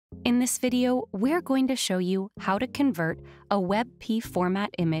In this video, we're going to show you how to convert a WebP format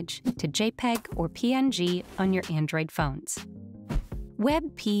image to JPEG or PNG on your Android phones.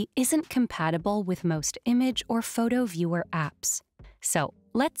 WebP isn't compatible with most image or photo viewer apps. So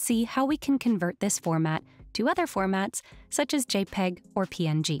let's see how we can convert this format to other formats such as JPEG or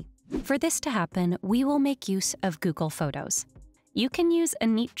PNG. For this to happen, we will make use of Google Photos. You can use a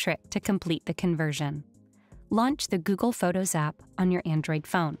neat trick to complete the conversion. Launch the Google Photos app on your Android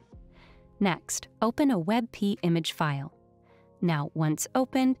phone. Next, open a WebP image file. Now, once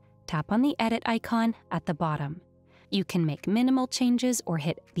opened, tap on the Edit icon at the bottom. You can make minimal changes or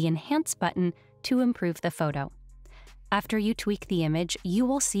hit the Enhance button to improve the photo. After you tweak the image, you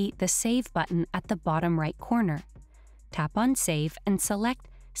will see the Save button at the bottom right corner. Tap on Save and select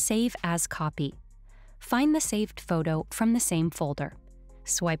Save as Copy. Find the saved photo from the same folder.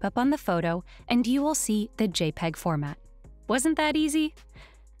 Swipe up on the photo and you will see the JPEG format. Wasn't that easy?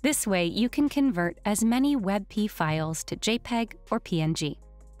 This way, you can convert as many WebP files to JPEG or PNG.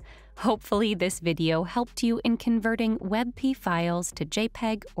 Hopefully, this video helped you in converting WebP files to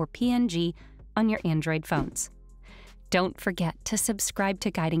JPEG or PNG on your Android phones. Don't forget to subscribe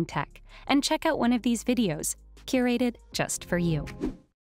to Guiding Tech and check out one of these videos, curated just for you.